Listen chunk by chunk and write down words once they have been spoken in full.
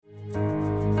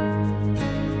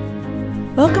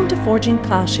Welcome to Forging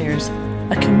Plowshares,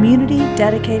 a community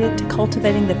dedicated to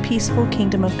cultivating the peaceful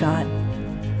kingdom of God.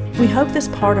 We hope this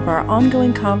part of our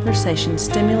ongoing conversation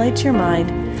stimulates your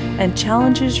mind and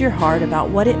challenges your heart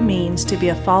about what it means to be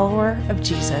a follower of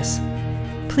Jesus.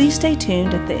 Please stay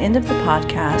tuned at the end of the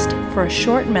podcast for a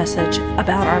short message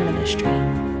about our ministry.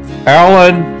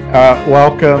 Alan,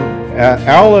 welcome.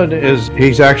 Alan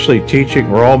he's actually teaching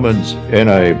Romans in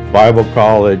a Bible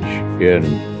college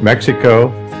in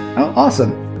Mexico. Oh,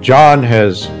 awesome. John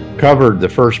has covered the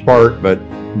first part, but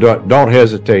don't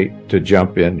hesitate to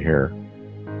jump in here.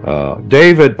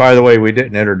 David, by the way, we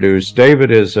didn't introduce.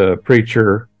 David is a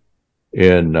preacher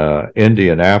in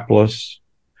Indianapolis.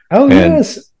 Oh,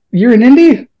 yes. You're in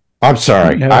Indy? I'm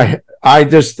sorry. No. I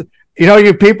just,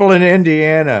 you people in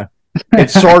Indiana,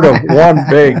 it's sort of one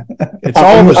big, it's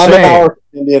all the same. I'm an hour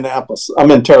from Indianapolis.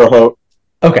 I'm in Terre Haute.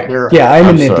 Okay. Yeah,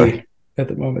 I'm in Indy at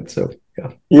the moment. So,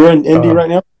 yeah. You're in Indy right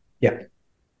now? Yeah.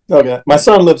 Okay. My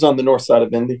son lives on the north side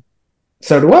of Indy.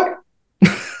 So do I.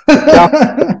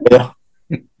 Yeah.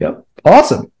 Yep.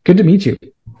 Awesome. Good to meet you.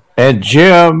 And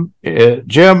Jim,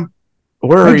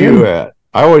 where are you at?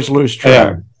 I always lose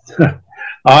track.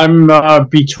 I'm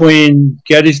between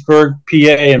Gettysburg, PA,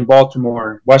 and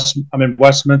Baltimore. I'm in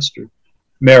Westminster,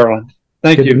 Maryland.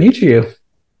 Thank you. Good to meet you.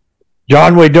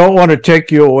 John, we don't want to take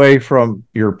you away from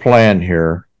your plan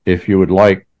here, if you would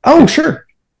like. Oh, sure.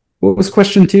 What was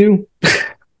question 2?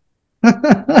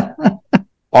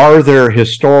 Are there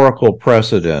historical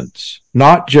precedents,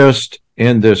 not just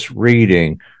in this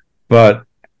reading, but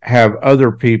have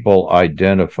other people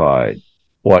identified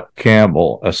what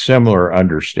Campbell, a similar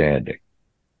understanding?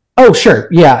 Oh, sure.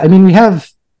 Yeah. I mean, we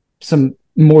have some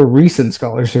more recent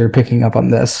scholars who are picking up on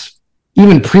this.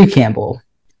 Even pre-Campbell.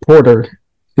 Porter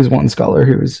is one scholar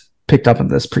who's picked up on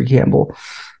this pre-Campbell.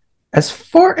 As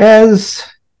far as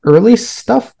early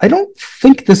stuff, I don't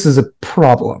think this is a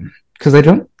problem, because I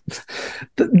don't.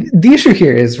 The issue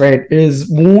here is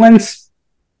once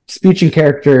speech and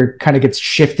character kind of gets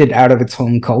shifted out of its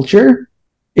home culture,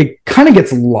 it kind of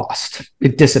gets lost.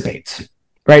 It dissipates,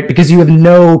 right? Because you have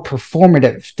no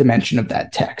performative dimension of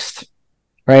that text,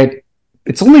 right?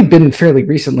 It's only been fairly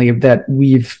recently that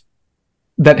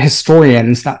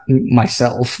historians, not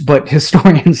myself, but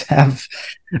historians have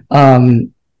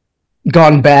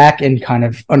gone back and kind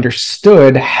of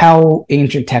understood how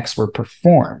ancient texts were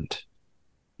performed.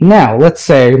 Now, let's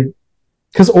say,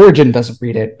 because Origen doesn't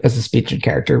read it as a speech and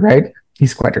character, right?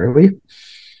 He's quite early.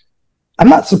 I'm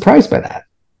not surprised by that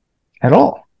at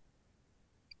all.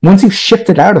 Once you've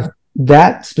shifted out of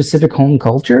that specific home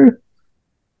culture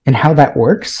and how that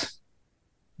works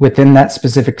within that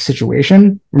specific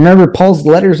situation, remember, Paul's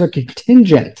letters are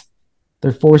contingent.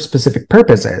 They're for specific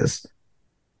purposes.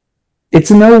 It's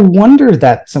no wonder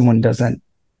that someone doesn't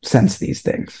sense these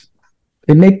things.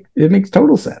 It makes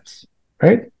total sense,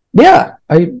 right? Yeah,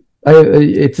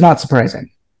 it's not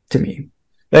surprising to me.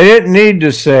 They didn't need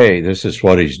to say this is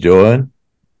what he's doing,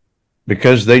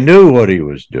 because they knew what he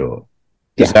was doing.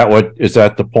 Yeah. Is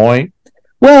that the point?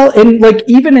 Well, and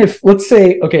even if, let's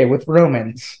say, okay, with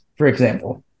Romans, for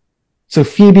example, so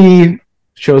Phoebe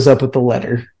shows up with the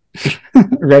letter,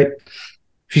 right?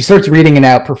 She starts reading it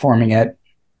out, performing it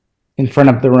in front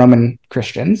of the Roman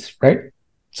Christians, right?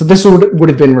 So this would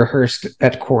have been rehearsed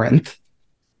at Corinth.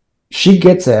 She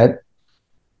gets it.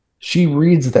 She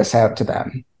reads this out to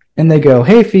them. And they go,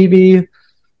 hey, Phoebe,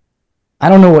 I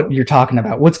don't know what you're talking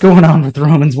about. What's going on with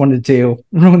Romans 1-2,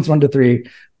 Romans 1-3?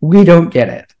 We don't get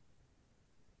it.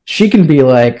 She can be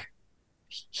like,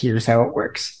 here's how it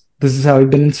works. This is how I've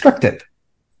been instructed.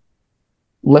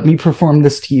 Let me perform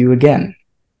this to you again,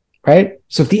 right?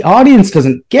 So if the audience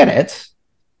doesn't get it,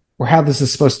 or how this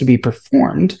is supposed to be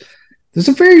performed, there's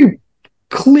a very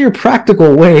clear,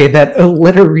 practical way that a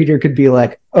letter reader could be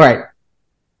like, all right,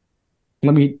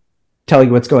 let me tell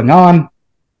you what's going on.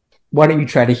 Why don't you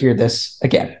try to hear this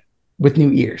again with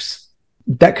new ears?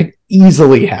 That could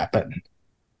easily happen.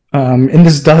 And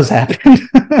this does happen.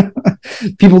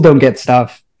 People don't get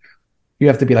stuff. You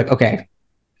have to be like, okay,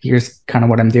 here's kind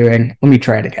of what I'm doing. Let me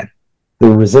try it again.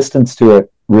 The resistance to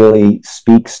it really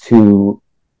speaks to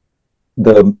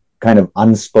the kind of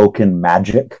unspoken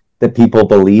magic that people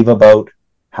believe about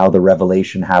how the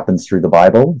revelation happens through the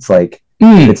Bible. It's like,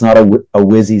 it's not a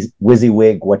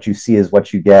WYSIWYG, what you see is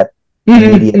what you get,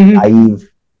 immediate, naive,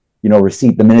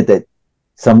 receipt. The minute that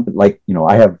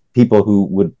I have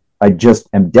people I just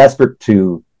am desperate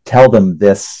to tell them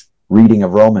this reading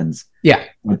of Romans. Yeah.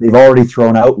 They've already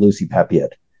thrown out Lucy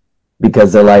Peppiatt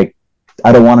because they're like,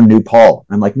 I don't want a new Paul.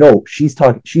 I'm like, no, she's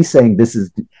saying this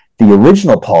is the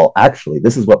original Paul, actually.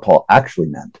 This is what Paul actually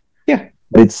meant. Yeah.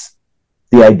 But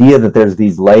the idea that there's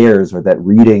these layers, or that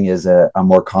reading is a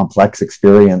more complex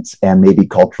experience and maybe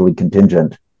culturally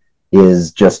contingent,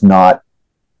 is just not.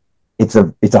 It's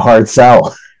a hard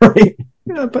sell, right?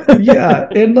 Yeah, but yeah,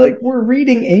 and like we're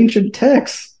reading ancient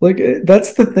texts. Like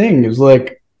that's the thing, is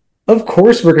like, of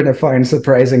course we're gonna find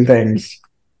surprising things.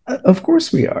 Of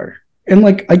course we are. And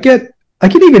like I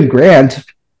can even grant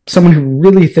someone who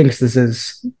really thinks this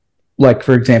is, like,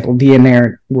 for example, the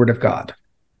inerrant word of God,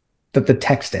 that the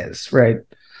text is, right?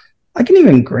 I can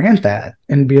even grant that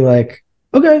and be like,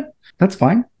 okay, that's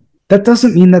fine. That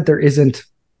doesn't mean that there isn't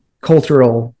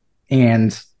cultural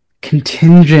and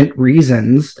contingent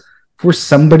reasons for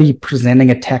somebody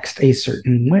presenting a text a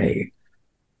certain way.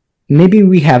 Maybe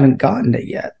we haven't gotten it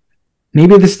yet.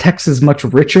 Maybe this text is much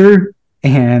richer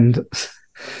and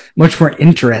much more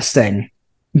interesting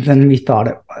than we thought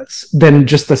it was, than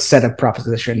just a set of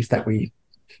propositions that we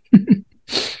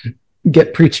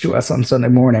get preached to us on Sunday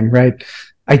morning, right?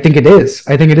 I think it is.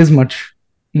 I think it is much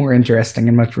more interesting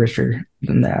and much richer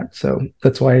than that. So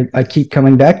that's why I keep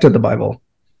coming back to the Bible.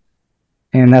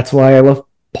 And that's why I love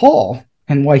Paul,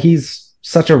 and why he's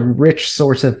such a rich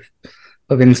source of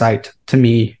insight to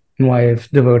me, and why I've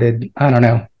devoted, I don't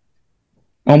know,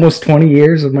 almost 20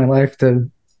 years of my life to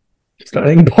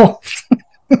studying Paul.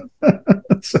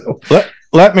 So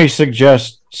let me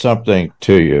suggest something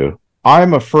to you.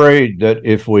 I'm afraid that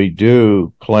if we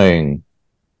do cling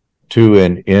to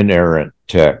an inerrant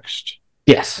text,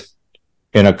 yes,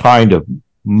 in a kind of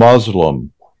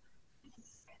Muslim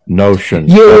notion of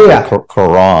the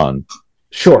Quran,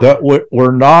 sure, that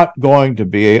we're not going to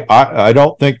be. I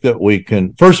don't think that we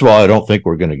can. First of all, I don't think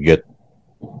we're going to get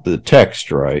the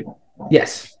text right.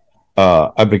 Yes,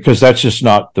 because that's just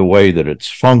not the way that it's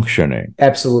functioning.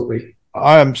 Absolutely.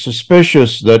 I'm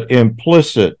suspicious that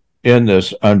implicit in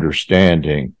this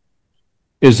understanding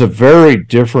is a very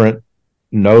different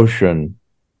notion,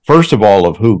 first of all,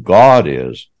 of who God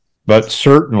is, but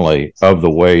certainly of the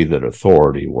way that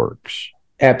authority works.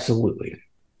 Absolutely.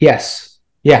 Yes.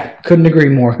 Yeah, couldn't agree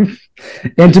more.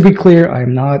 And to be clear,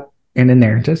 I'm not an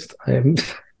inerrantist. I'm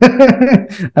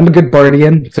I'm a good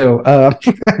Bardian, so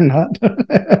I'm not.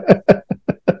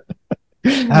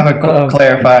 I have a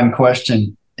clarifying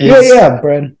question.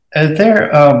 Brad. Is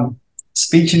there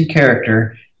speech and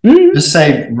character? Mm-hmm. Just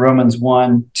say Romans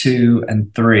 1, 2,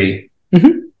 and 3.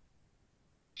 Mm-hmm.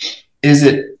 Is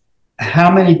it,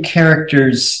 how many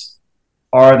characters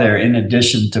are there in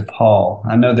addition to Paul?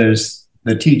 I know there's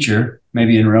the teacher,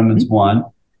 maybe in Romans 1.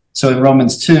 So in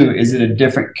Romans 2, is it a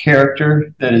different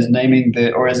character that is naming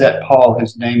or is that Paul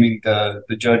who's naming the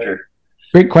judger?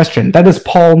 Great question. That is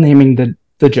Paul naming the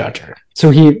judger.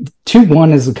 So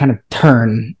 2:1 is a kind of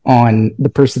turn on the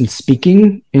person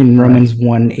speaking in Romans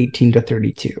 1, 18 to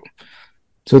 32.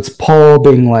 So it's Paul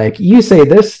being like, you say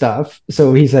this stuff.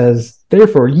 So he says,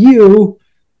 therefore you,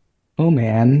 oh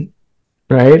man,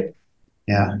 right?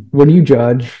 Yeah. When you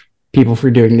judge people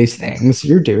for doing these things,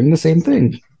 you're doing the same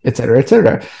thing, etc.,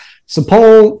 etc. So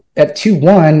Paul at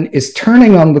 2:1 is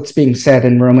turning on what's being said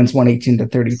in Romans 1, 18 to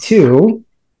 32,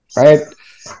 right?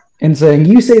 And saying,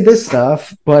 you say this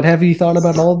stuff, but have you thought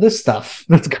about all this stuff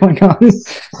that's going on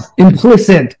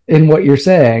implicit in what you're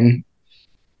saying?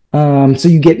 So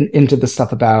you get into the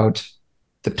stuff about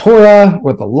the Torah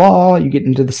or the law. You get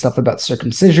into the stuff about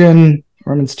circumcision,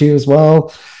 Romans 2 as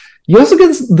well. You also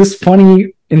get this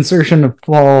funny insertion of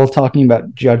Paul talking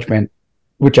about judgment,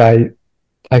 which I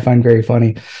find very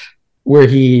funny, where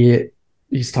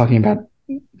he's talking about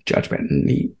judgment, and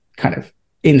he kind of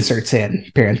inserts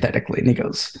in parenthetically, and he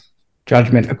goes,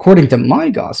 judgment according to my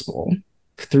gospel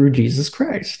through Jesus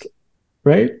Christ,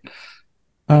 right?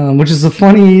 Which is a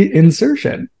funny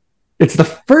insertion. It's the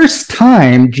first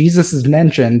time Jesus is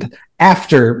mentioned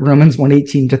after Romans 1,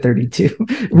 18 to 32,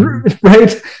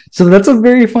 right? So that's a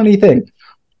very funny thing.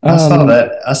 I saw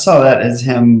that as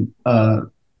him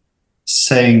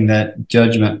saying that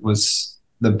judgment was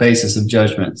the basis of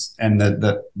judgments, and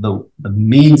the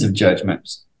means of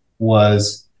judgments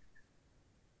was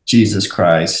Jesus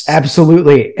Christ.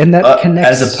 Absolutely. And that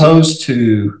connects. As opposed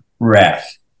to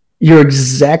wrath. You're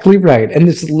exactly right. And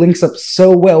this links up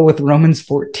so well with Romans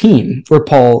 14, where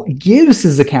Paul gives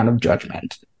his account of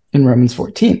judgment in Romans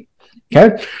 14.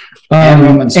 Okay. And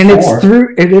Romans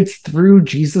 4. It's through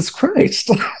Jesus Christ.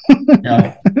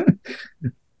 Yeah.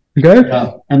 Okay.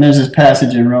 Yeah. And there's this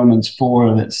passage in Romans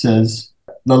 4 that says,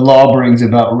 the law brings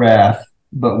about wrath,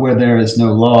 but where there is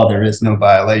no law, there is no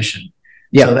violation.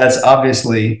 Yeah. So that's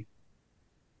obviously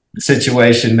the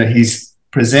situation that he's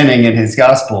presenting in his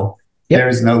gospel. Yep. There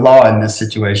is no law in this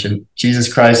situation.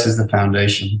 Jesus Christ is the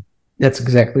foundation. That's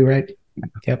exactly right.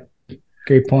 Yep.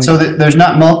 Great point. So there's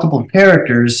not multiple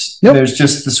characters. Nope. There's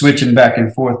just the switching back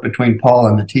and forth between Paul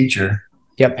and the teacher.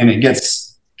 Yep. And it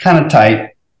gets kind of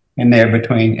tight in there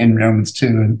in Romans 2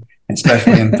 and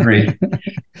especially in 3.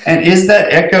 And is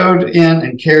that echoed in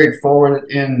and carried forward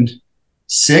in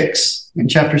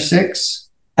chapter 6?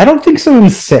 I don't think so in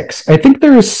 6. I think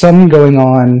there is some going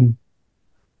on.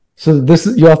 So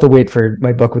you'll have to wait for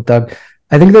my book with Doug.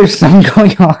 I think there's some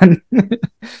going on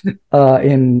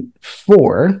in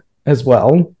 4 as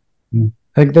well. I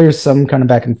think there's some kind of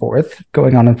back and forth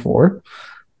going on in 4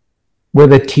 where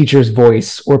the teacher's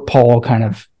voice or Paul kind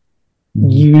of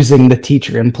using the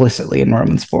teacher implicitly in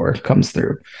Romans 4 comes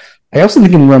through. I also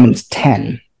think in Romans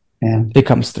 10 it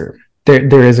comes through.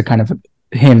 There is a kind of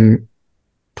him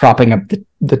propping up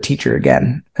the teacher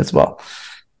again as well.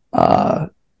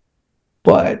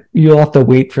 But you'll have to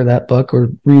wait for that book or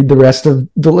read the rest of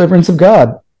Deliverance of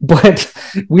God. But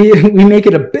we make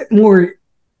it a bit more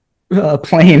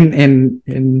plain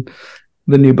in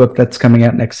the new book that's coming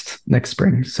out next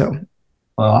spring. So,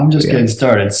 well, I'm just getting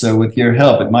started. So with your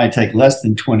help, it might take less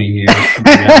than 20 years.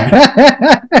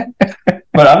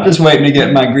 But I'm just waiting to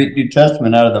get my Greek New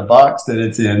Testament out of the box that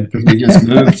it's in because we just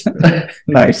moved.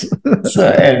 Nice. So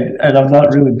and I'm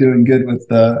not really doing good with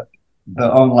the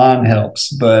online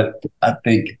helps, but I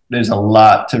think there's a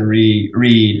lot to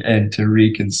read and to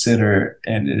reconsider,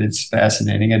 and it's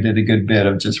fascinating. I did a good bit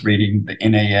of just reading the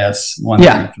NAS 1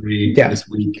 through 3 this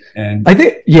week, and I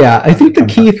think the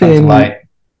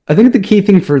key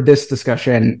thing for this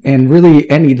discussion and really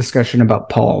any discussion about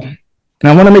Paul, and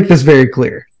I want to make this very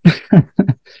clear,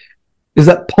 is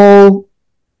that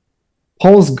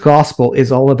Paul's gospel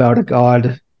is all about a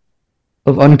God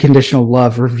of unconditional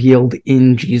love revealed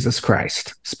in Jesus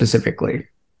Christ, specifically,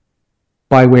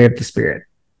 by way of the Spirit.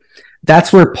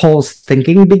 That's where Paul's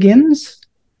thinking begins.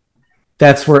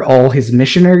 That's where all his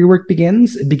missionary work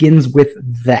begins. It begins with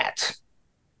that.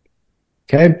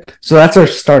 Okay? So that's our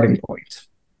starting point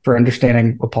for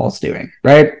understanding what Paul's doing,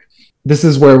 right? This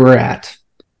is where we're at.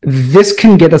 This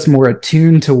can get us more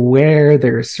attuned to where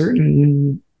there are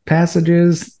certain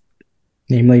passages,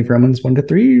 namely Romans 1 to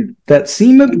 3, that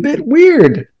seem a bit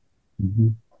weird,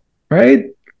 right?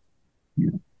 Yeah.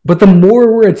 But the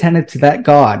more we're attentive to that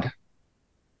God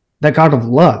of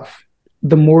love,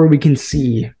 the more we can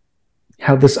see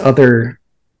how this other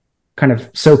kind of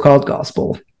so-called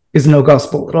gospel is no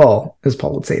gospel at all, as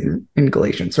Paul would say in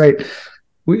Galatians, right?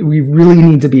 We really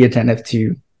need to be attentive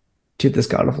to this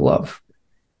God of love.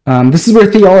 This is where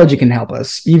theology can help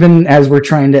us, even as we're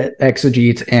trying to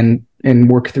exegete and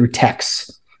work through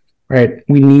texts, right?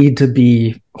 We need to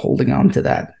be holding on to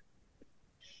that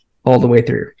all the way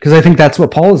through, because I think that's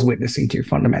what Paul is witnessing to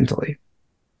fundamentally.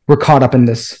 We're caught up in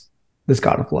this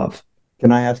God of love.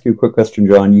 Can I ask you a quick question,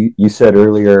 John? You said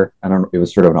earlier, I don't know, it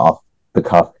was sort of an off the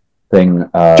cuff thing.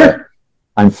 Sure.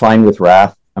 I'm fine with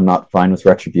wrath. I'm not fine with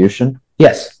retribution.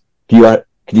 Yes. Could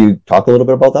you talk a little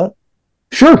bit about that?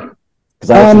 Sure. Because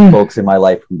I have some folks in my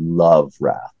life who love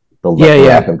wrath. The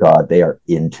wrath of God. They are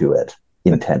into it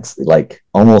intensely, like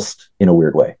almost in a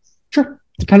weird way. Sure.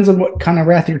 Depends on what kind of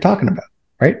wrath you're talking about,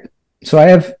 right? So I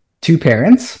have 2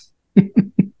 parents.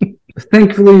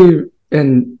 Thankfully,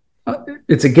 and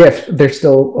it's a gift, they're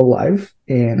still alive,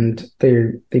 and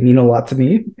they mean a lot to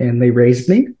me, and they raised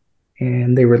me,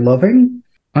 and they were loving,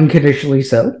 unconditionally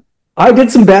so. I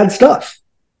did some bad stuff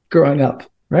growing up,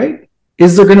 right?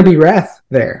 Is there going to be wrath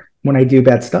there when I do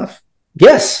bad stuff?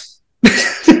 Yes.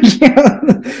 Yeah.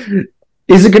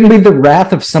 Is it going to be the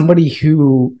wrath of somebody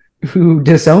who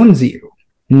disowns you?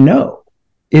 No.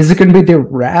 Is it going to be the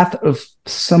wrath of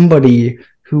somebody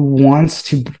who wants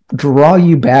to draw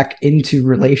you back into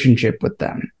relationship with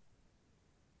them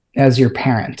as your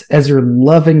parent, as your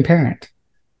loving parent?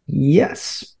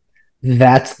 Yes.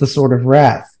 That's the sort of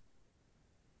wrath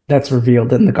that's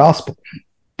revealed in the gospel.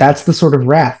 That's the sort of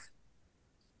wrath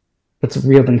that's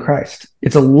revealed in Christ.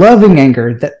 It's a loving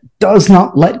anger that does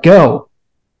not let go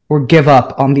or give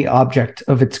up on the object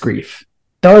of its grief.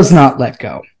 Does not let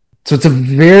go. So it's a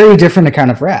very different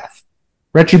kind of wrath.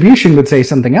 Retribution would say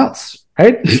something else,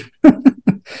 right?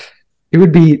 It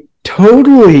would be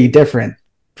totally different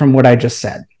from what I just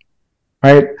said,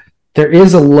 right? There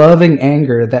is a loving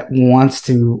anger that wants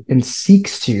to and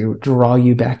seeks to draw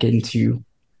you back into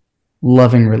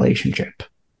loving relationship.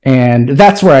 And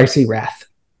that's where I see wrath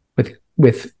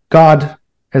with God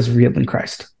as revealed in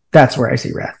Christ. That's where I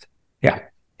see wrath. Yeah.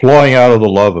 Flowing out of the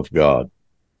love of God.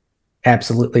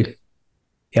 Absolutely.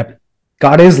 Yep.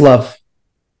 God is love.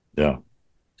 Yeah.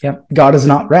 Yep. God is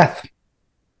not wrath.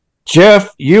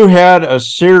 Jeff, you had a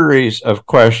series of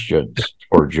questions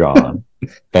for John,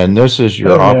 and this is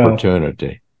your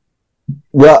opportunity.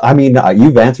 Well, I mean,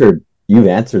 you've answered you've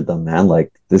answered them, man.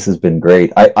 Like, this has been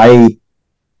great.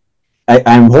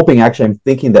 I'm hoping, actually, I'm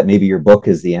thinking that maybe your book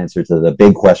is the answer to the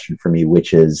big question for me,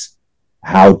 which is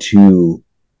how to,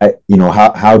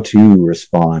 how to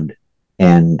respond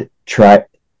and try.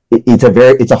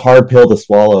 It's a hard pill to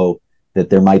swallow that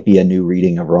there might be a new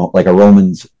reading of like a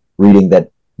Romans reading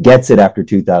that gets it after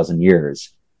 2,000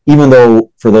 years. Even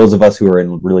though for those of us who are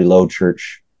in really low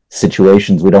church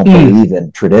situations, we don't believe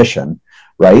in tradition,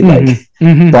 right?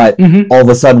 But all of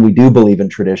a sudden we do believe in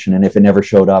tradition. And if it never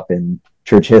showed up in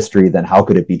church history, then how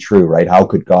could it be true, right? How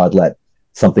could God let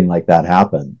something like that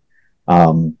happen?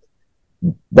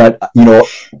 But,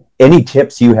 any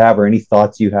tips you have or any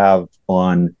thoughts you have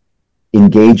on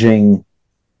engaging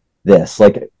this?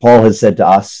 Like Paul has said to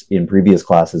us in previous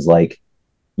classes, like,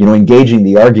 engaging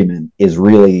the argument is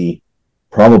really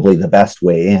probably the best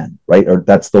way in, right? Or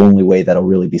that's the only way that'll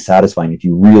really be satisfying if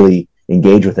you really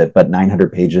engage with it. But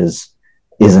 900 pages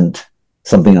isn't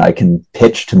something I can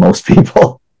pitch to most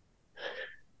people.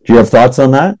 Do you have thoughts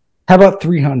on that? How about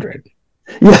 300?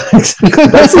 Yeah, that's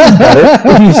better.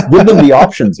 If you give them the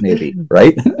options, maybe,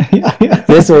 right? Yeah.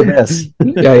 This or this.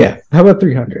 Yeah. How about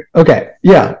 300? Okay.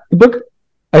 Yeah. The book,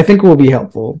 I think, will be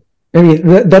helpful. I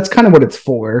mean, that's kind of what it's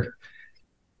for.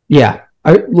 Yeah.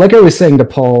 Like I was saying to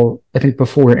Paul, I think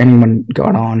before anyone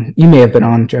got on, you may have been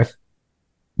on, Jeff.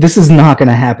 This is not going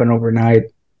to happen overnight.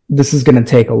 This is going to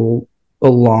take a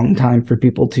long time for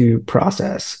people to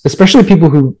process, especially people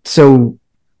who,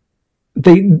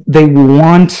 they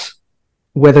want,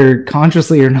 whether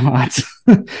consciously or not,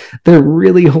 they're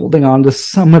really holding on to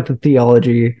some of the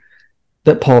theology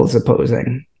that Paul is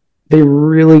opposing. They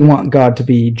really want God to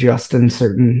be just in a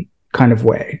certain kind of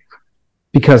way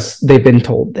because they've been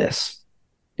told this.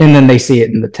 And then they see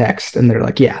it in the text and they're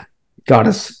like, yeah, God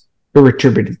is a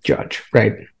retributive judge,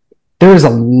 right? There is a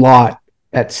lot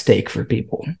at stake for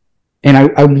people. And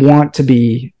I want to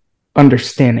be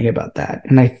understanding about that.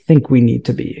 And I think we need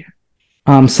to be.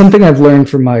 Something I've learned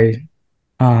from my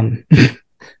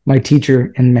my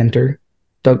teacher and mentor,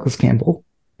 Douglas Campbell,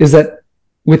 is that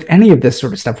with any of this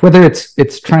sort of stuff, whether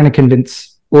it's trying to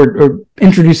convince or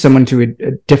introduce someone to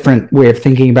a different way of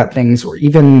thinking about things, or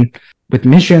even with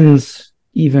missions,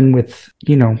 even with,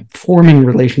 forming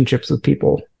relationships with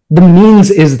people, the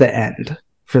means is the end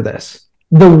for this.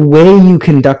 The way you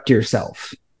conduct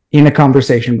yourself in a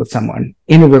conversation with someone,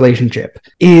 in a relationship,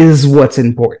 is what's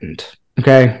important,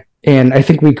 okay? And I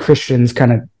think we Christians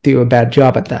kind of do a bad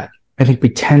job at that. I think we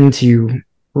tend to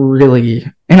really,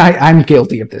 and I'm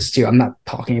guilty of this too. I'm not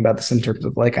talking about this in terms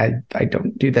of like, I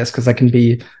don't do this because I can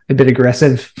be a bit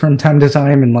aggressive from time to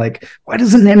time and like, why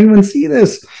doesn't anyone see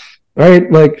this?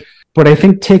 Right? Like, but I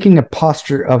think taking a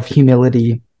posture of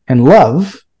humility and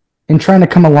love and trying to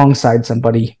come alongside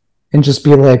somebody and just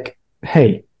be like,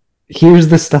 hey, here's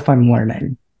the stuff I'm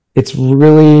learning. It's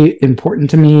really important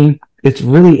to me. It's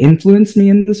really influenced me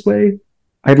in this way.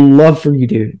 I'd love for you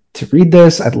to read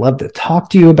this. I'd love to talk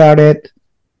to you about it.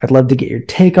 I'd love to get your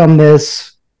take on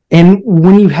this. And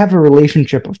when you have a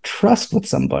relationship of trust with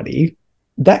somebody,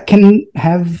 that can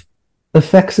have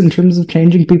effects in terms of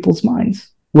changing people's minds.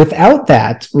 Without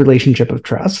that relationship of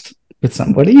trust with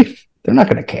somebody, they're not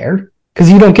going to care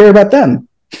because you don't care about them.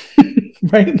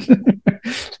 Right?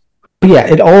 But yeah,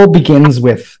 it all begins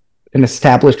with an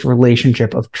established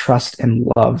relationship of trust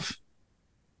and love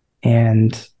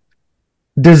and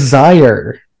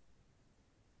desire,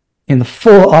 in the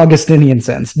full Augustinian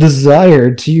sense,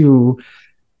 desire to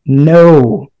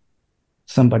know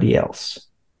somebody else.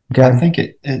 Okay? I think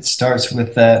it starts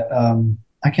with that.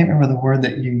 I can't remember the word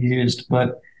that you used,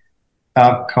 but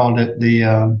I called it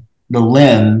the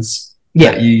lens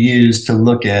that you use to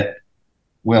look at,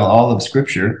 all of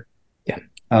Scripture. Yeah.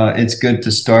 It's good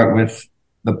to start with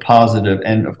the positive,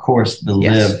 and of course the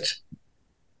lived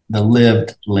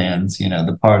lens.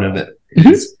 The part of it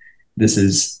is this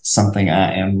is something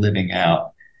I am living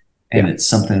out, and it's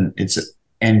something.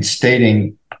 And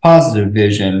stating positive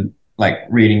vision, like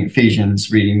reading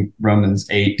Ephesians, reading Romans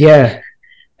 8. Yeah.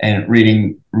 And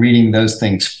reading those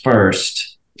things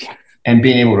first, and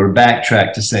being able to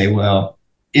backtrack to say,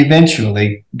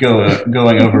 eventually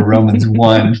going over Romans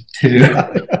 1, 2,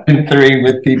 and 3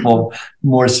 with people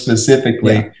more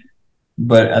specifically. Yeah.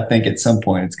 But I think at some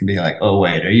point it's gonna be like, oh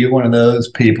wait, are you one of those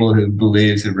people who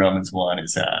believes that Romans 1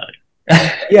 is Yeah.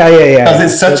 Because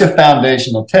it's such a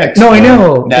foundational text. No, I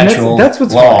know. Natural that's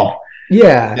what's law. Hard.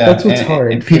 Yeah, that's what's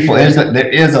hard. And people, there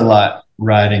is a lot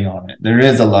riding on it. There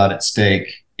is a lot at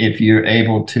stake if you're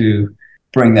able to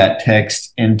bring that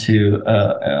text into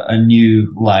a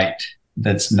new light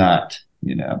that's not,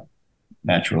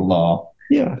 natural law.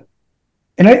 Yeah.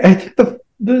 And I think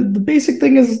the basic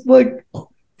thing is, like,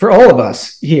 for all of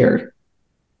us here,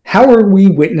 how are we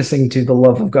witnessing to the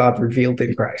love of God revealed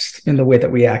in Christ in the way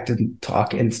that we act and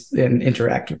talk and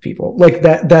interact with people? Like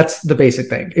that's the basic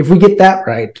thing. If we get that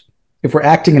right, if we're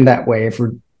acting in that way, if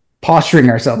we're posturing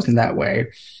ourselves in that way,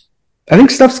 I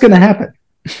think stuff's going to happen.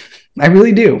 I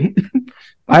really do.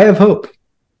 I have hope.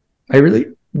 I really,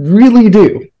 really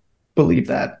do believe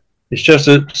that. It's just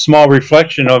a small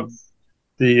reflection of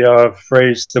the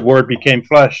phrase, the word became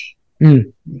flesh.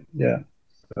 Yeah.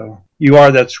 So you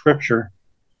are that scripture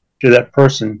to that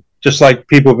person, just like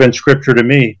people have been scripture to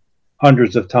me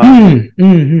hundreds of times.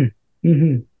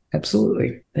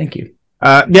 Absolutely. Thank you.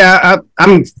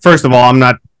 I'm first of all, I'm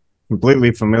not completely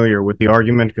familiar with the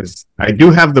argument because I do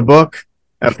have the book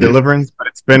of Deliverance, but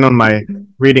it's been on my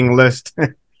reading list.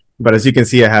 But as you can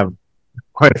see, I have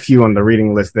quite a few on the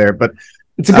reading list there. But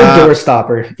it's a good door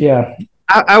stopper. Yeah.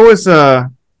 I was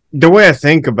the way I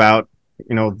think about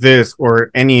this or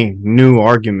any new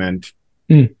argument,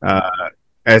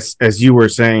 as you were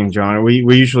saying, John,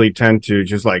 we usually tend to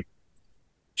just like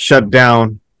shut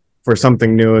down for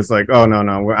something new. It's like, oh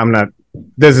no, I'm not.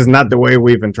 This is not the way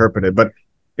we've interpreted. But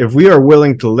if we are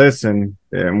willing to listen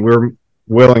and we're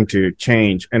willing to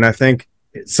change, and I think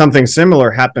something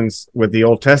similar happens with the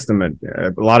Old Testament.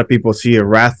 A lot of people see a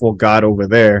wrathful God over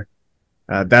there.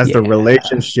 That's the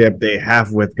relationship they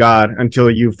have with God until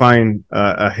you find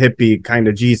a hippie kind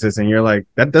of Jesus, and you're like,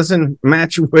 that doesn't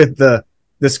match with the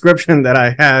description that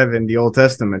I have in the Old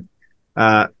Testament.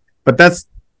 But that's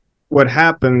what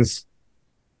happens,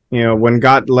 when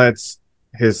God lets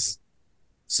his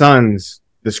sons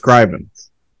describe him.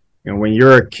 When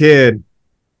you're a kid,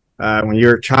 when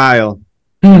you're a child,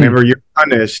 whenever you're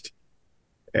punished,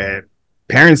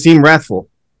 parents seem wrathful.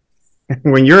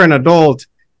 When you're an adult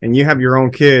and you have your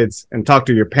own kids and talk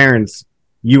to your parents,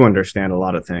 you understand a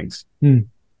lot of things.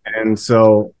 And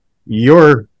so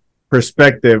your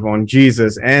perspective on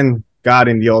Jesus and God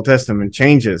in the Old Testament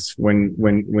changes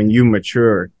when you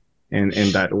mature in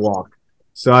that walk.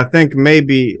 So I think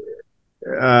maybe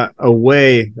a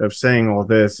way of saying all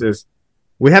this is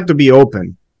we have to be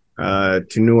open to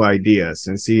new ideas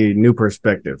and see new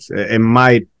perspectives. It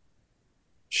might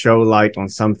show light on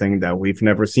something that we've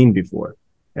never seen before.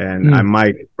 And I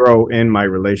might grow in my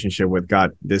relationship with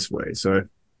God this way. So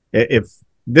if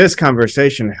this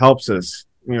conversation helps us,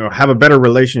 have a better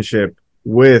relationship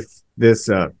with this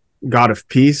God of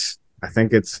peace, I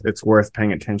think it's worth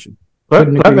paying attention. Let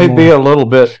me be a little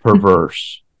bit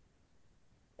perverse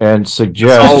and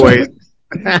suggest always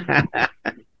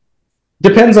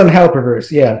depends on how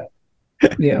perverse. Yeah.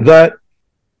 That,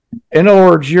 in other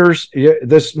words,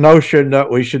 this notion that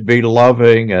we should be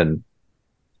loving and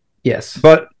yes,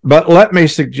 but let me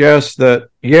suggest that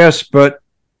yes, but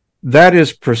that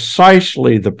is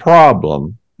precisely the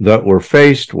problem that we're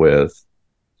faced with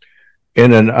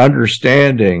in an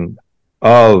understanding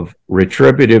of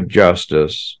retributive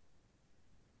justice,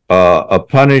 a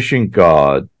punishing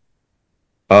God,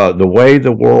 the way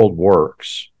the world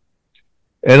works.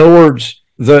 In other words,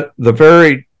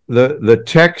 the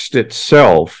text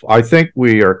itself, I think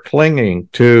we are clinging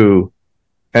to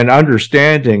an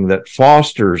understanding that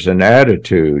fosters an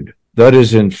attitude that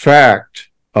is in fact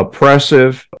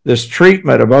oppressive. This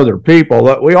treatment of other people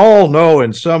that we all know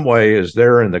in some way is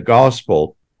there in the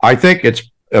gospel, I think it's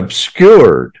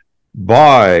obscured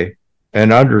by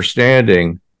an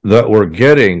understanding that we're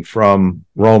getting from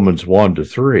Romans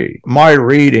 1-3. My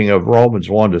reading of Romans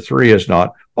 1-3 is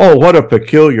not, oh, what a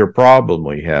peculiar problem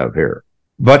we have here.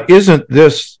 But isn't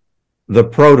this the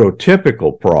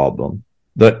prototypical problem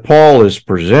that Paul is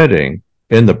presenting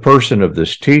in the person of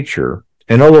this teacher?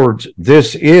 In other words,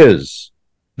 this is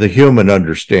the human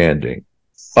understanding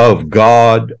of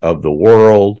God, of the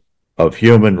world, of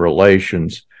human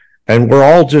relations, and we're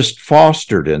all just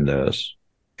fostered in this.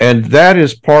 And that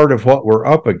is part of what we're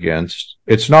up against.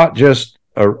 It's not just,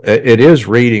 it is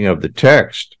reading of the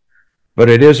text, but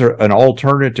it is an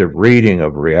alternative reading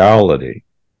of reality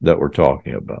that we're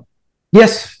talking about.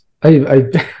 Yes,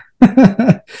 I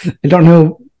don't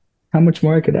know how much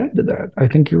more I could add to that. I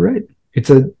think you're right. It's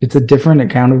a different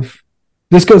account of.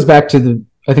 This goes back to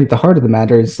I think the heart of the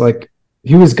matter is like,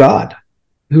 who is God?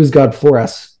 Who is God for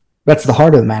us? That's the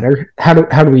heart of the matter. How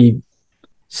do we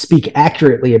speak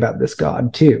accurately about this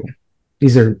God too?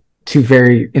 These are two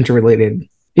very interrelated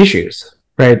issues,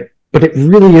 right? But it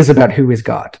really is about who is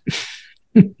God.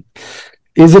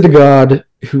 Is it a God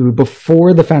who,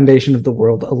 before the foundation of the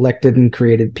world, elected and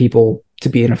created people to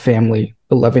be in a family,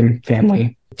 a loving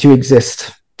family, to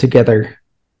exist together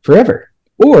forever?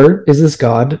 Or is this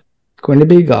God going to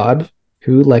be a God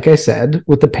who, like I said,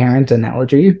 with the parent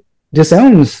analogy,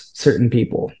 disowns certain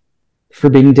people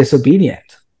for being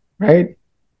disobedient, right?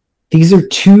 These are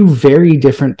two very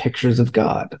different pictures of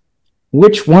God.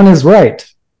 Which one is right?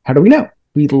 How do we know?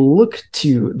 We look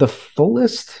to the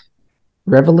fullest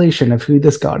revelation of who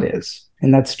this God is,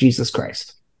 and that's Jesus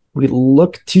Christ. We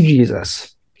look to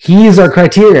Jesus. He is our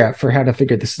criteria for how to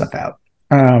figure this stuff out.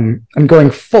 I'm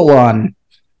going full on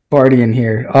Bardian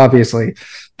here, obviously,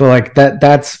 but like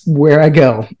that's where I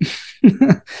go.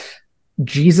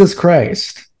 Jesus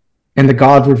Christ and the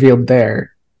God revealed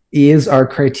there is our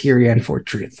criterion for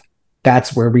truth.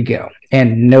 That's where we go,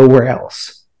 and nowhere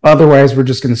else. Otherwise, we're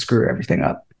just going to screw everything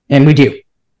up. And we do.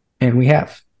 And we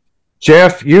have.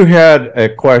 Jeff, you had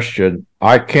a question.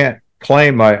 I can't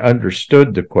claim I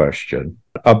understood the question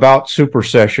about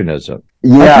supersessionism.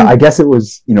 Yeah, I guess it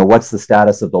was, what's the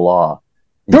status of the law?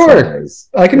 Sure.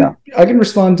 I can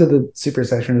respond to the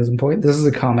supersessionism point. This is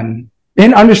a common,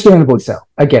 and understandably so.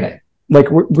 I get it. Like,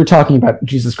 we're talking about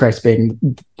Jesus Christ being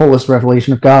the fullest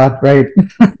revelation of God, right?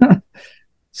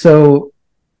 So,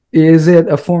 is it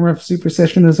a form of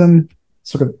supersessionism?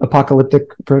 Sort of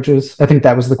apocalyptic approaches? I think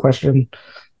that was the question.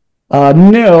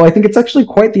 No, I think it's actually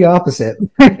quite the opposite.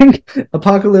 I think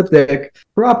apocalyptic,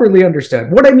 properly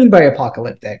understood. What I mean by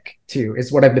apocalyptic, too,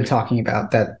 is what I've been talking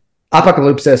about, that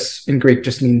apocalypsis in Greek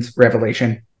just means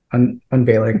revelation,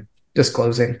 unveiling,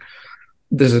 disclosing.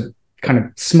 There's a kind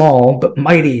of small but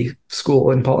mighty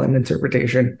school in Pauline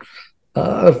interpretation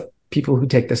of people who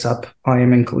take this up. I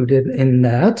am included in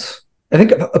that. I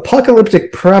think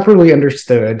apocalyptic, properly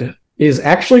understood, is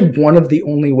actually one of the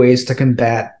only ways to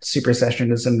combat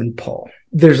supersessionism in Paul.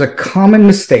 There's a common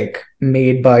mistake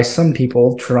made by some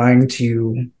people trying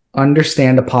to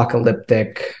understand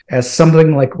apocalyptic as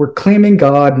something like we're claiming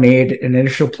God made an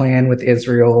initial plan with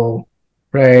Israel,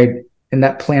 right? And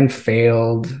that plan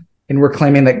failed. And we're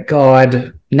claiming that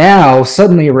God now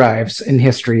suddenly arrives in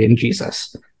history in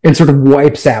Jesus and sort of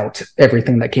wipes out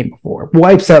everything that came before,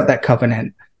 wipes out that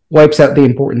covenant, wipes out the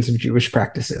importance of Jewish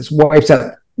practices, wipes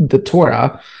out the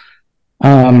Torah,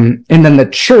 and then the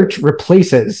church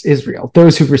replaces Israel.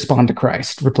 Those who respond to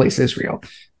Christ replace Israel.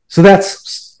 So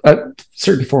that's a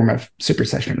certain form of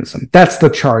supersessionism. That's the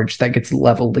charge that gets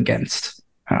leveled against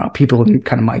people in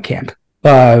kind of my camp.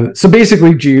 So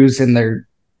basically, Jews and their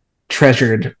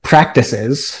treasured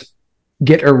practices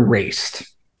get erased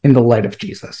in the light of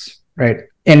Jesus, right?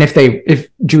 And if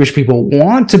Jewish people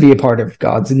want to be a part of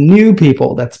God's new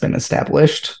people that's been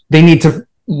established, they need to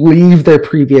leave their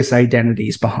previous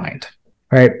identities behind,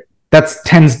 right? That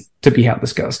tends to be how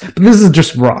this goes. But this is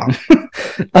just wrong.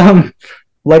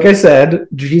 Like I said,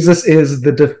 Jesus is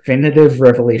the definitive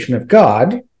revelation of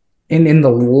God. And in the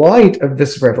light of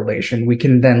this revelation, we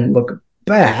can then look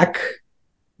back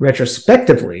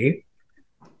retrospectively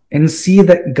and see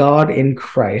that God in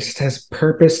Christ has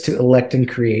purposed to elect and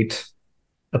create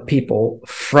a people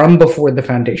from before the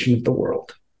foundation of the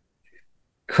world.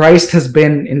 Christ has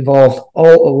been involved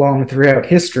all along throughout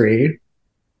history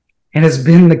and has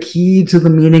been the key to the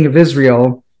meaning of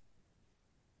Israel,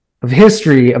 of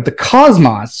history, of the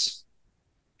cosmos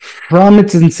from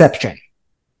its inception.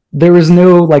 There is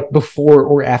no before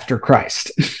or after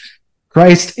Christ.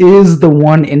 Christ is the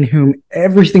one in whom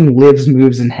everything lives,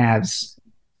 moves, and has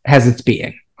its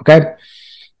being. Okay?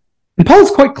 And Paul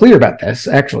is quite clear about this,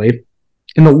 actually.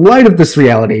 In the light of this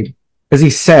reality, as he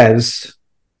says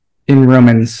in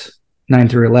Romans 9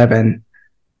 through 11,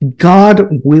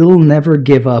 God will never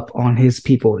give up on his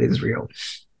people, Israel.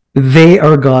 They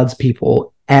are God's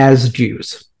people as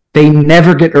Jews. They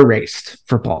never get erased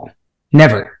for Paul.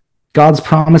 Never. God's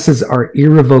promises are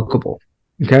irrevocable.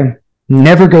 Okay?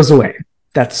 Never goes away.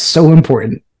 That's so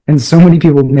important. And so many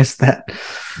people miss that.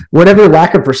 Whatever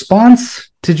lack of response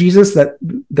to Jesus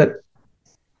that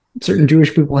certain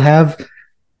Jewish people have,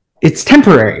 it's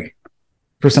temporary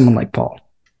for someone like Paul.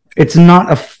 It's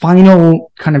not a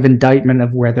final kind of indictment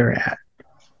of where they're at.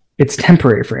 It's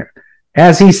temporary for him.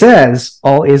 As he says,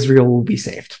 all Israel will be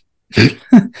saved.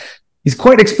 He's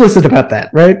quite explicit about that,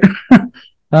 right?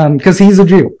 Because he's a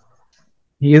Jew.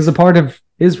 He is a part of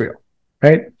Israel,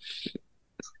 right?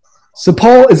 So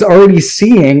Paul is already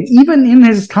seeing, even in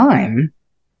his time,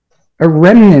 a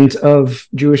remnant of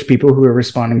Jewish people who are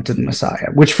responding to the Messiah,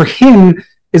 which for him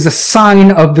is a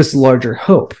sign of this larger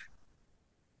hope,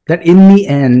 that in the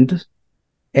end,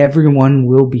 everyone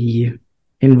will be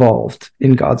involved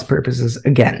in God's purposes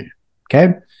again,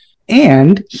 okay?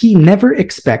 And he never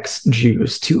expects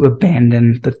Jews to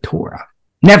abandon the Torah.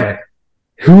 Never.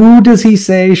 Who does he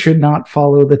say should not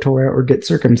follow the Torah or get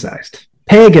circumcised?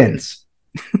 Pagans.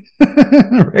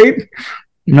 Right?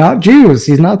 Not Jews.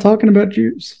 He's not talking about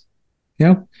Jews.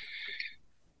 You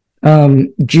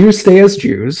know? Jews stay as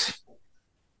Jews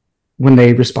when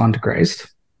they respond to Christ.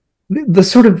 The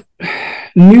sort of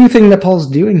new thing that Paul's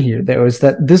doing here, though, is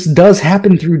that this does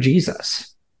happen through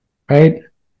Jesus, right?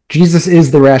 Jesus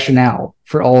is the rationale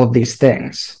for all of these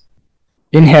things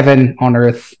in heaven, on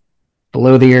earth,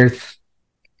 below the earth,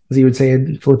 as he would say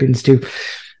in Philippians 2.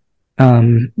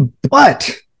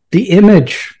 But the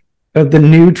image of the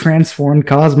new transformed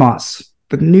cosmos,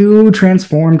 the new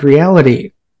transformed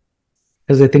reality,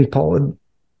 as I think Paul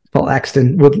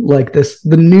Axton would like this,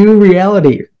 the new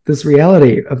reality, this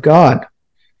reality of God,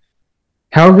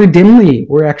 however dimly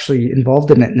we're actually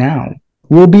involved in it now,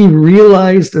 will be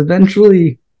realized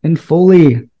eventually and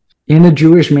fully in a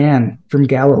Jewish man from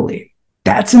Galilee.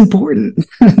 That's important.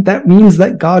 That means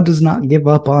that God does not give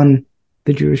up on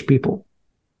the Jewish people.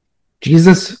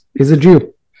 Jesus is a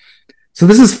Jew. So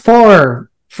this is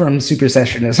far from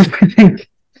supersessionism.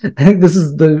 I think this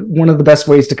is one of the best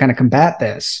ways to kind of combat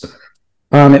this.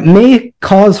 It may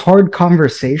cause hard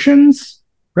conversations,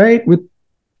 right, with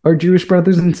our Jewish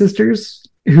brothers and sisters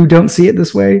who don't see it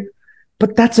this way,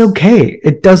 but that's okay.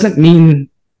 It doesn't mean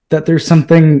that there's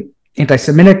something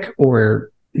anti-Semitic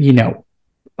or,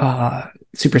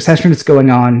 supersessionist going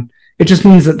on. It just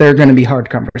means that there are going to be hard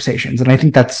conversations, and I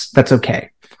think that's okay.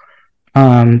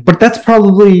 But that's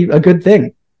probably a good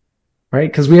thing,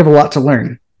 right? Because we have a lot to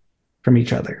learn from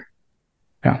each other.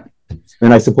 Yeah.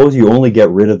 And I suppose you only get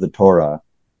rid of the Torah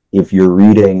if you're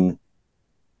reading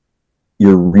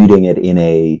it in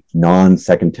a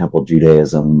non-Second Temple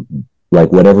Judaism,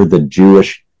 like whatever the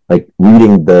Jewish, like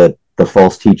reading the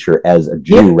false teacher as a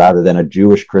Jew rather than a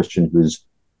Jewish Christian who's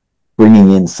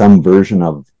bringing in some version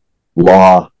of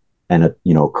law and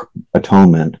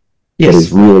atonement. Yes. That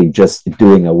is really just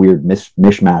doing a weird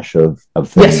mishmash of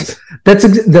things.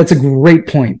 Yes, that's a great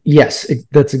point. Yes,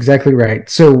 that's exactly right.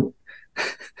 So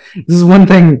this is one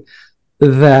thing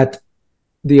that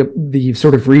the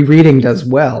sort of rereading does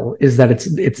well, is that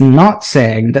it's not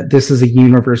saying that this is a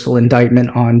universal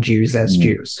indictment on Jews as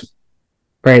Jews,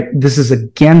 right? This is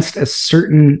against a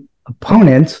certain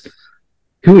opponent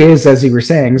who is, as you were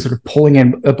saying, sort of pulling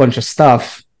in a bunch of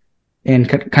stuff and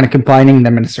kind of combining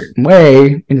them in a certain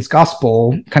way in his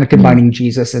gospel, kind of combining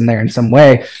Jesus in there in some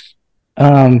way.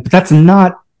 But that's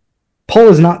not, Paul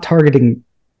is not targeting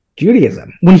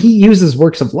Judaism. When he uses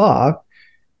works of law,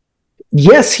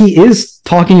 yes, he is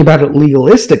talking about it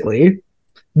legalistically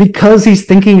because he's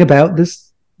thinking about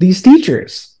these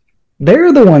teachers.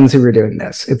 They're the ones who are doing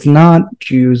this. It's not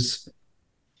Jews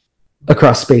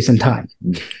across space and time.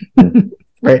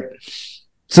 Right?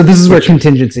 So this is where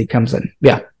contingency comes in.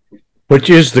 Yeah.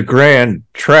 Which is the grand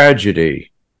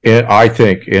tragedy, I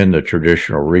think, in the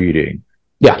traditional reading.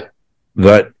 Yeah.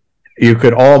 That you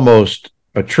could almost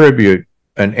attribute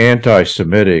an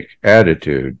anti-Semitic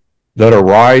attitude that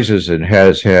arises and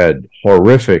has had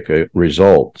horrific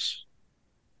results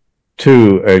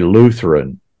to a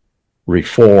Lutheran,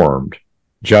 Reformed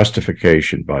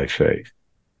justification by faith.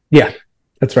 Yeah,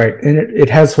 that's right. And it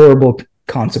has horrible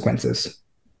consequences,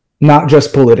 not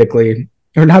just politically,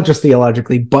 or not just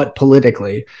theologically, but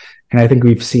politically. And I think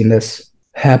we've seen this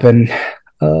happen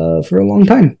for a long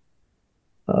time.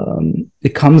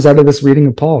 It comes out of this reading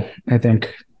of Paul, I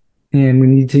think. And we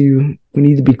need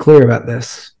to be clear about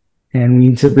this, and we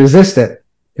need to resist it.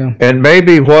 Yeah. And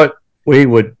maybe what we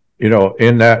would,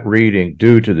 in that reading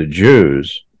do to the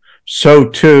Jews, so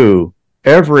too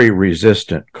every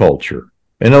resistant culture.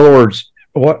 In other words,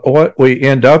 what we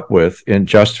end up with in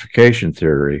justification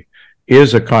theory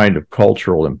is a kind of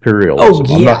cultural imperialism.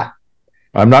 Oh, yeah.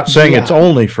 I'm not saying it's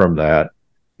only from that.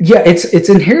 Yeah, it's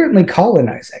inherently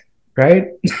colonizing, right?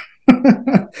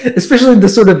 Especially the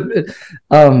sort of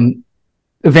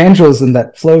evangelism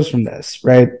that flows from this,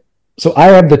 right? So I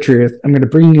have the truth. I'm going to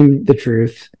bring you the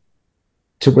truth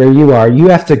to where you are. You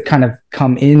have to kind of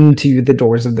come into the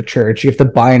doors of the church. You have to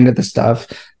buy into the stuff.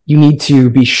 You need to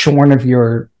be shorn of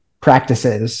your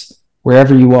practices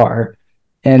wherever you are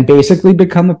and basically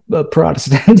become a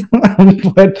Protestant.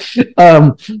 But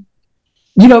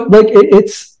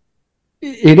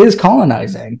it is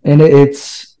colonizing, and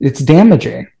it's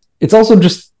damaging. It's also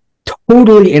just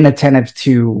totally inattentive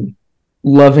to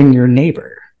loving your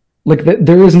neighbor. Like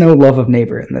there is no love of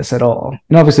neighbor in this at all.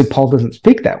 And obviously Paul doesn't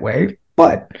speak that way,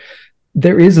 but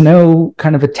there is no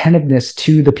kind of attentiveness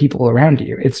to the people around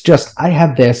you. It's just, I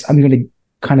have this, I'm going to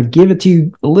kind of give it to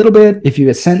you a little bit if you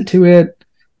assent to it,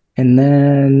 and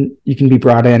then you can be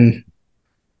brought in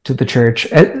to the church,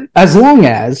 as long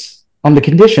as on the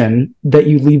condition that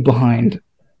you leave behind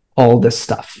all this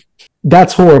stuff.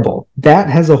 That's horrible. That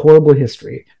has a horrible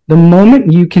history. The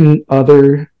moment you can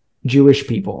other Jewish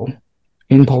people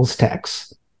in Paul's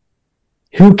text,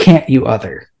 who can't you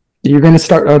other? You're going to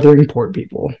start othering poor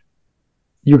people.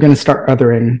 You're going to start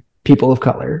othering people of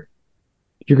color.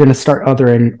 you're going to start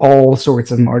othering all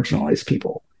sorts of marginalized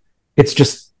people. It's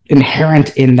just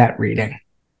inherent in that reading,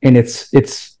 and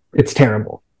it's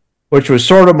terrible. Which was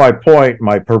sort of my point,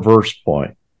 my perverse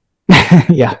point.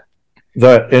 Yeah. In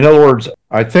other words,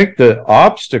 I think the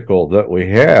obstacle that we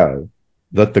have,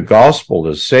 that the gospel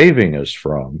is saving us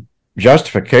from,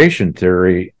 justification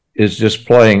theory is just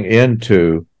playing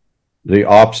into the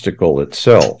obstacle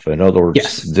itself. In other words,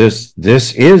 yes.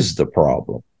 this is the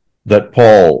problem that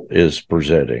Paul is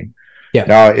presenting. Yeah.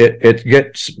 Now it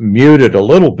gets muted a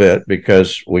little bit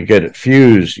because we get it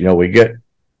fused. We get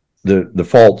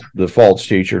the false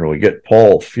teacher, and we get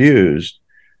Paul fused,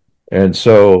 and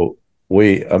so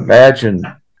we imagine.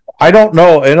 I don't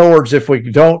know. In other words, if we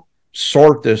don't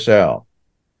sort this out,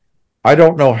 I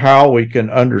don't know how we can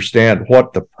understand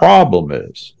what the problem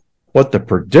is, what the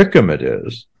predicament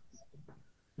is,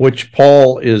 which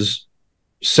Paul is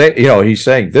saying. He's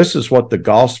saying this is what the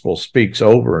gospel speaks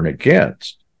over and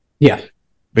against. Yeah,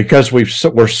 because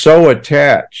we're so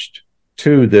attached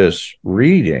to this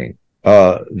reading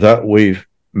that we've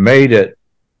made it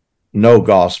no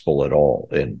gospel at all.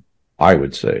 I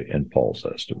would say, in Paul's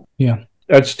estimate. Yeah,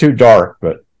 that's too dark,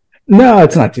 but no,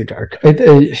 it's not too dark.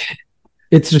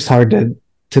 It's just hard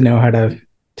to know how to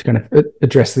kind of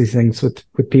address these things with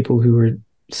people who are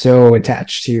so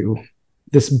attached to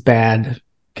this bad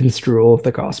construal of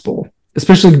the gospel,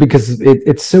 especially because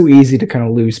it's so easy to kind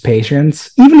of lose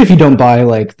patience, even if you don't buy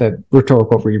like the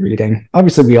rhetorical rereading.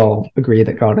 Obviously, we all agree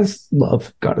that God is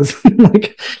love. God is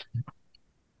like,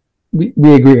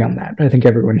 we agree on that. I think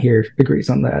everyone here agrees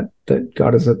on that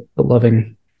God is a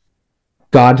loving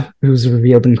God who's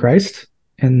revealed in Christ,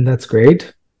 and that's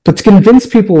great. But to convince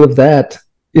people of that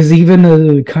is even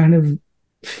a kind of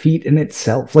feat in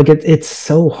itself. Like it's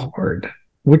so hard,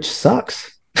 which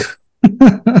sucks.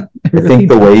 I think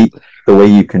the way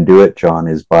you can do it, John,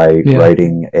 is by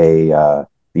writing a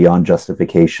Beyond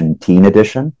Justification teen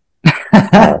edition.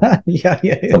 Yeah.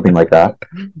 Something like that.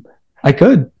 I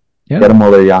could. Yeah. Get them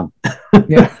while they're young.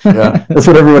 Yeah. That's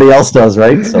what everybody else does,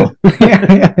 right? So.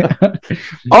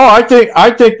 Oh, I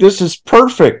think this is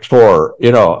perfect for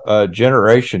a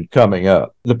generation coming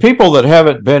up. The people that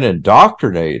haven't been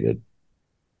indoctrinated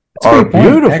are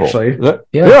beautiful. Actually,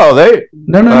 they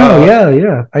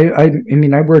no. I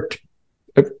mean, I worked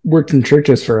in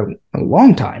churches for a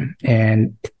long time,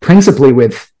 and principally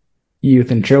with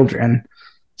youth and children.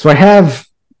 So I have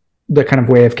the kind of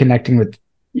way of connecting with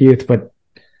youth, but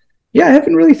I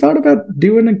haven't really thought about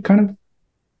doing a kind of.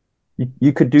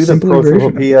 You could do the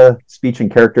Prosopopoeia speech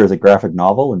and character as a graphic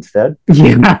novel instead.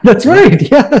 Yeah, that's right.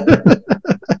 Yeah.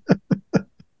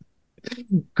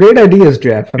 Great ideas,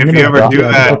 Jeff. If you ever do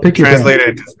that, translate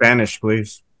it to Spanish,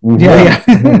 please. Yeah.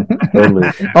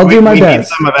 Totally. I'll do my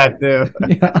best. Need some of that too.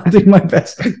 Yeah, I'll do my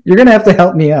best. You're gonna have to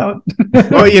help me out.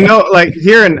 Well, like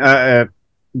here in the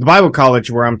Bible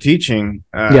college where I'm teaching,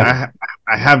 I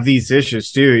have these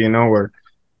issues too. Where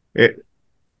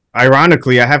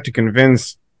ironically, I have to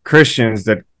convince Christians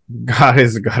that God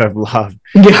is a God of love.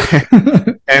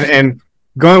 Yeah. and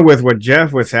going with what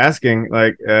Jeff was asking,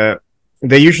 like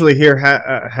they usually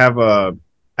have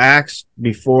Acts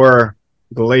before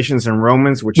Galatians and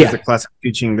Romans, which is the class I'm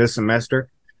teaching this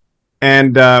semester,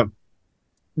 and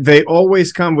they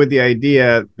always come with the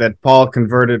idea that Paul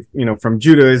converted, from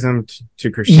Judaism to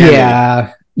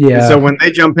Christianity. Yeah. So when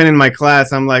they jump in my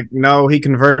class, I'm like, no, he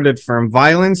converted from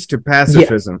violence to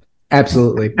pacifism.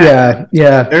 Absolutely. Yeah.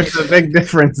 There's a big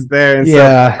difference there. And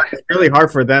so it's really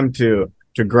hard for them to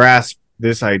grasp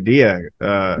this idea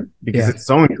because it's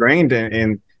so ingrained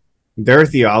in their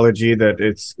theology that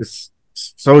it's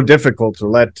so difficult to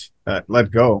let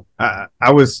go.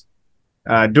 I was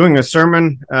doing a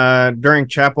sermon during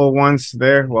chapel once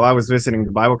there while I was visiting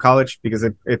the Bible college, because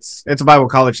it's a Bible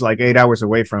college like 8 hours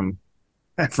away from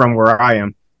where I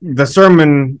am. The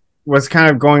sermon was kind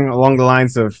of going along the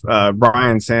lines of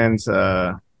Brian Sand's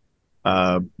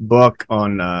book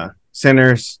on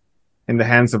sinners in the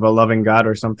hands of a loving God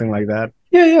or something like that.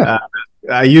 Yeah.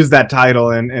 I used that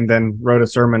title and then wrote a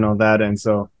sermon on that, and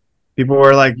so people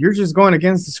were like, "You're just going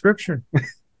against the scripture."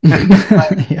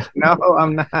 No,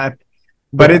 I'm not.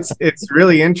 But it's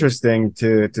really interesting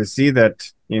to see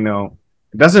that it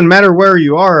doesn't matter where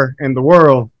you are in the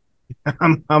world.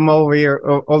 I'm over here,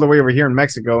 all the way over here in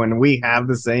Mexico, and we have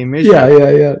the same issue. Yeah.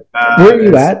 Where are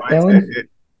you at, Alan?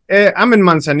 I'm in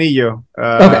Manzanillo.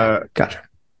 Okay, gotcha.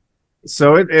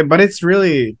 So, but it's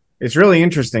really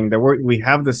interesting that we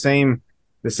have the same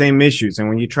issues, and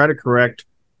when you try to correct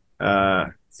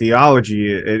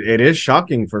theology, it is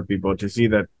shocking for people to see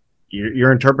that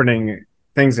you're interpreting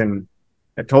things in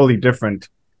a totally different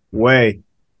way.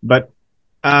 But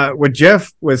what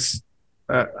Jeff was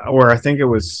or I think it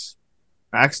was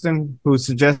Axton, who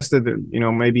suggested that,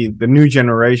 maybe the new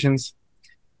generations.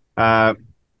 I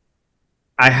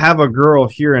have a girl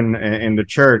here in the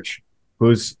church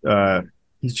who's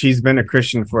she's been a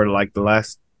Christian for like the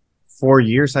last 4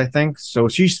 years, I think. So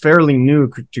she's fairly new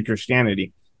to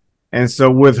Christianity. And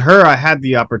so with her, I had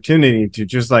the opportunity to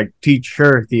just like teach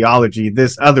her theology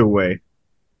this other way.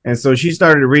 And so she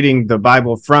started reading the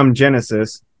Bible from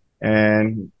Genesis,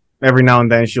 and every now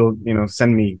and then she'll,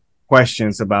 send me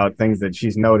questions about things that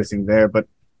she's noticing there. But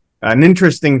an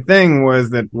interesting thing was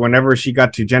that whenever she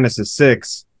got to Genesis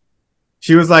 6,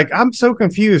 she was like, I'm so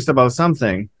confused about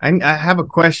something. I have a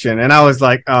question. And I was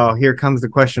like, oh, here comes the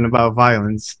question about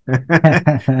violence.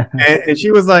 and she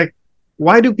was like,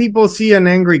 why do people see an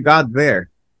angry God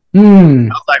there? I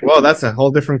was like, well, that's a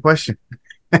whole different question.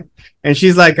 And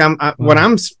she's like, what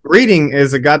I'm reading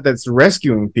is a God that's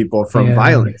rescuing people from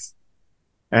violence.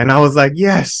 And I was like,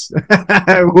 yes,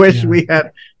 I wish we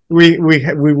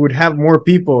would have more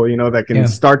people, that can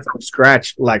start from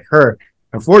scratch like her.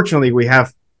 Unfortunately, we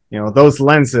have, those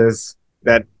lenses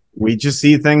that we just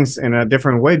see things in a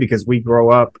different way because we grow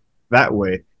up that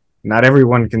way. Not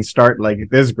everyone can start like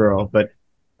this girl, but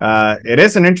it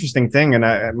is an interesting thing.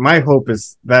 And my hope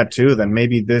is that too, that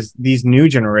maybe these new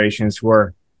generations who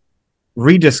are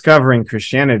rediscovering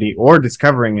Christianity or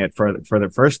discovering it for the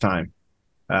first time,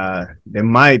 they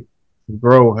might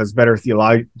grow as better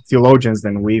theologians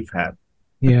than we've had.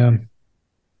 Yeah,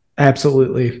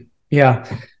 absolutely. Yeah.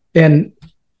 And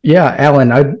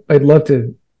Alan, I'd love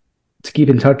to keep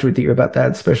in touch with you about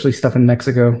that, especially stuff in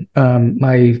Mexico. A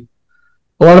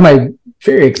lot of my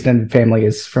very extended family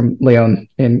is from León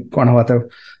in Guanajuato.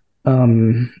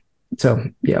 So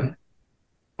yeah.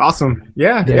 Awesome.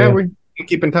 Yeah. We can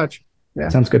keep in touch. Yeah.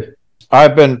 Sounds good.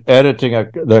 I've been editing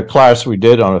the class we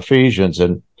did on Ephesians,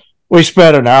 and we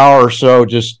spent an hour or so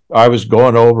I was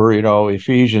going over,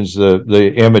 Ephesians,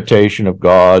 the imitation of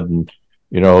God, and,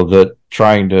 that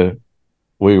trying to,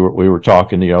 we were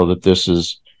talking,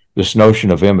 that this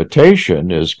notion of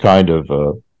imitation is kind of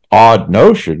a odd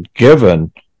notion,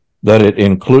 given that it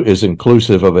is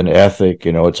inclusive of an ethic.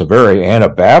 It's a very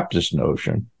Anabaptist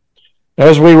notion.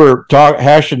 As we were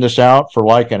hashing this out for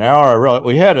like an hour, I realized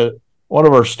we had one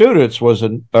of our students was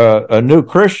a new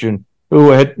Christian who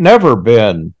had never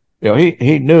been,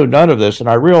 he knew none of this. And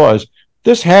I realized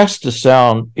this has to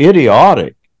sound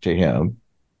idiotic to him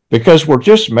because we're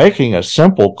just making a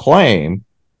simple claim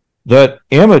that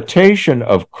imitation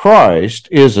of Christ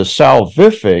is a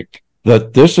salvific,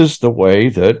 that this is the way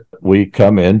that we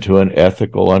come into an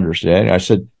ethical understanding. I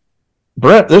said,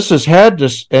 Brent, this has had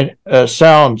to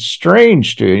sound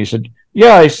strange to you. And he said,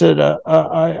 yeah. I said,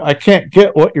 I can't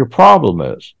get what your problem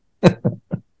is. And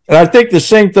I think the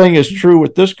same thing is true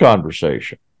with this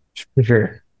conversation. For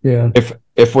sure. Yeah.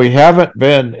 If we haven't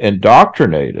been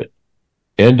indoctrinated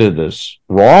into this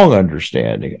wrong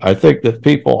understanding, I think that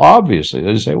people obviously,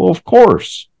 they say, well, of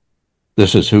course,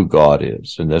 this is who God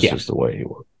is, and this is the way he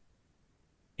works.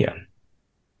 Yeah.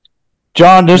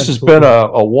 John, this has been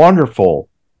a wonderful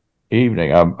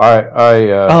evening.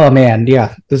 Oh man,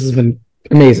 yeah, this has been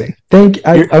amazing.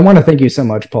 I want to thank you so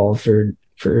much, Paul, for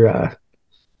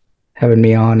having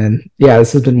me on, and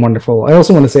this has been wonderful. I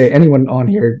also want to say, anyone on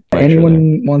here,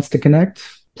 anyone wants to connect,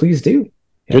 please do.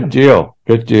 Good deal.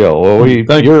 Well,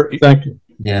 thank you.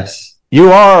 Yes,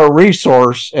 you are a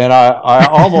resource, and I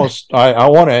almost I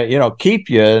want to keep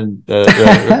you and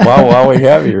while we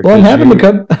have you. Well,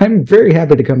 I'm very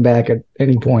happy to come back at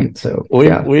any point. So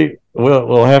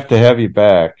we'll have to have you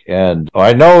back. And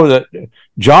I know that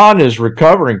John is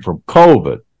recovering from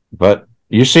COVID, but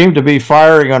you seem to be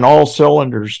firing on all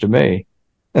cylinders to me.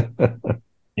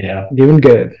 Yeah, doing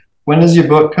good. When does your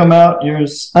book come out?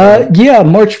 Yours?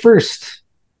 March 1st.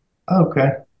 Okay.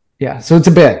 Yeah, so it's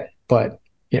a bit, but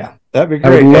yeah. That'd be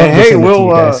great. Hey, we'll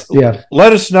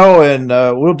let us know, and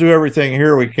we'll do everything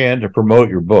here we can to promote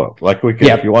your book. Like we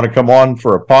can, if you want to come on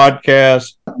for a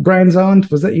podcast. Brian Zahn,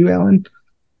 was that you, Alan?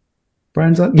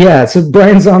 Brian Zahn? Yeah, so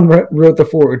Brian Zahn wrote the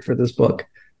foreword for this book.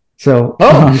 So,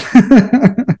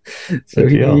 so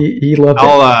he loved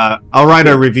it. I'll write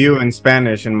a review in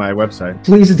Spanish in my website.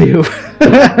 Please do.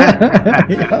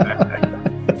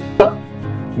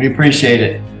 We appreciate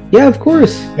it. Yeah, of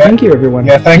course. Thank you, everyone.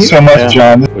 Yeah, thanks so much,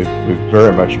 John. We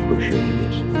very much appreciate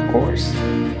this. Of course.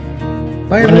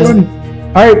 Bye, everyone.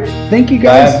 All right. Thank you,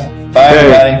 guys. Bye,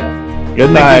 everybody.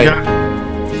 Good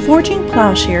night. Forging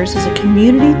Plowshares is a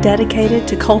community dedicated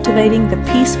to cultivating the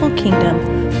peaceful kingdom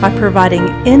by providing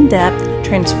in-depth,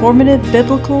 transformative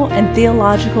biblical and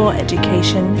theological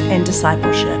education and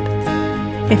discipleship.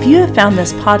 If you have found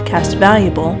this podcast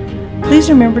valuable, please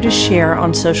remember to share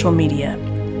on social media.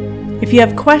 If you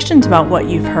have questions about what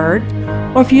you've heard,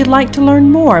 or if you'd like to learn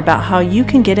more about how you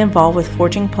can get involved with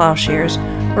Forging Plowshares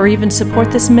or even support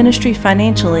this ministry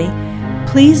financially,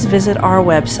 please visit our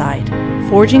website,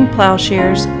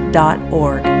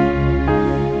 forgingplowshares.org.